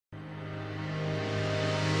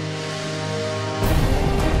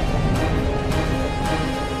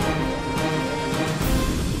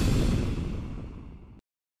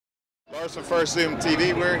Carlos from First Zoom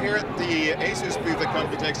TV. We're here at the ASUS booth at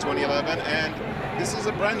Computex 2011, and this is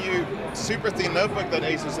a brand new super thin notebook that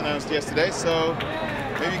ASUS announced yesterday. So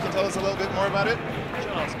maybe you can tell us a little bit more about it.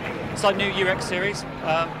 Sure. It's our new UX-series.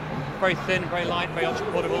 Very thin, very light, very ultra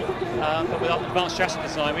portable. But with our advanced chassis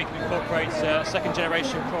design, we can incorporate a second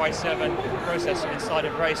generation Core i7 processor inside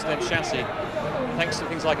a very slim chassis. Thanks to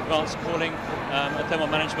things like advanced cooling and thermal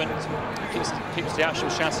management, it keeps the actual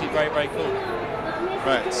chassis very, very cool.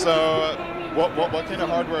 Right, so what kind of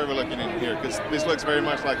hardware are we looking in here? Because this looks very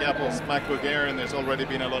much like Apple's MacBook Air, and there's already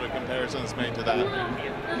been a lot of comparisons made to that.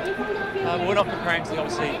 We're not comparing to,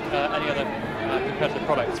 obviously, any other competitive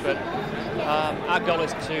products, but our goal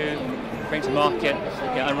is to bring to market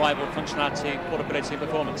unrivaled functionality, portability, and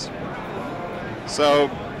performance. So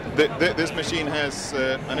this machine has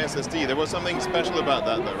an SSD. There was something special about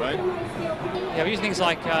that, though, right? Yeah, we use things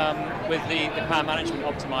like, with the power management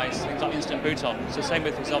optimized, things like instant boot on. So same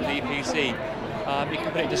with, for example, the EPC. You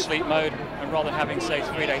can put it into sleep mode, and rather than having, say,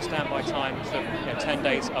 3-day standby time, so 10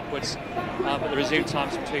 days upwards, but the resume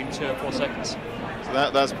time's between 2 and 4 seconds.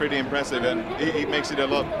 So that's pretty impressive, and it makes it a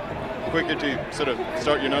lot quicker to sort of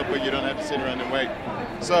start your notebook. You don't have to sit around and wait.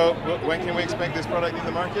 So when can we expect this product in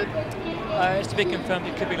the market? It's to be confirmed.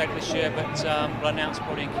 It could be later this year, but we'll announce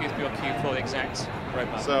probably in Q3 or Q4 the exact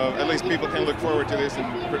roadmap. So at least people can look forward to this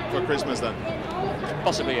for Christmas then?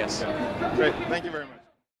 Possibly, yes. Yeah. Great. Thank you very much.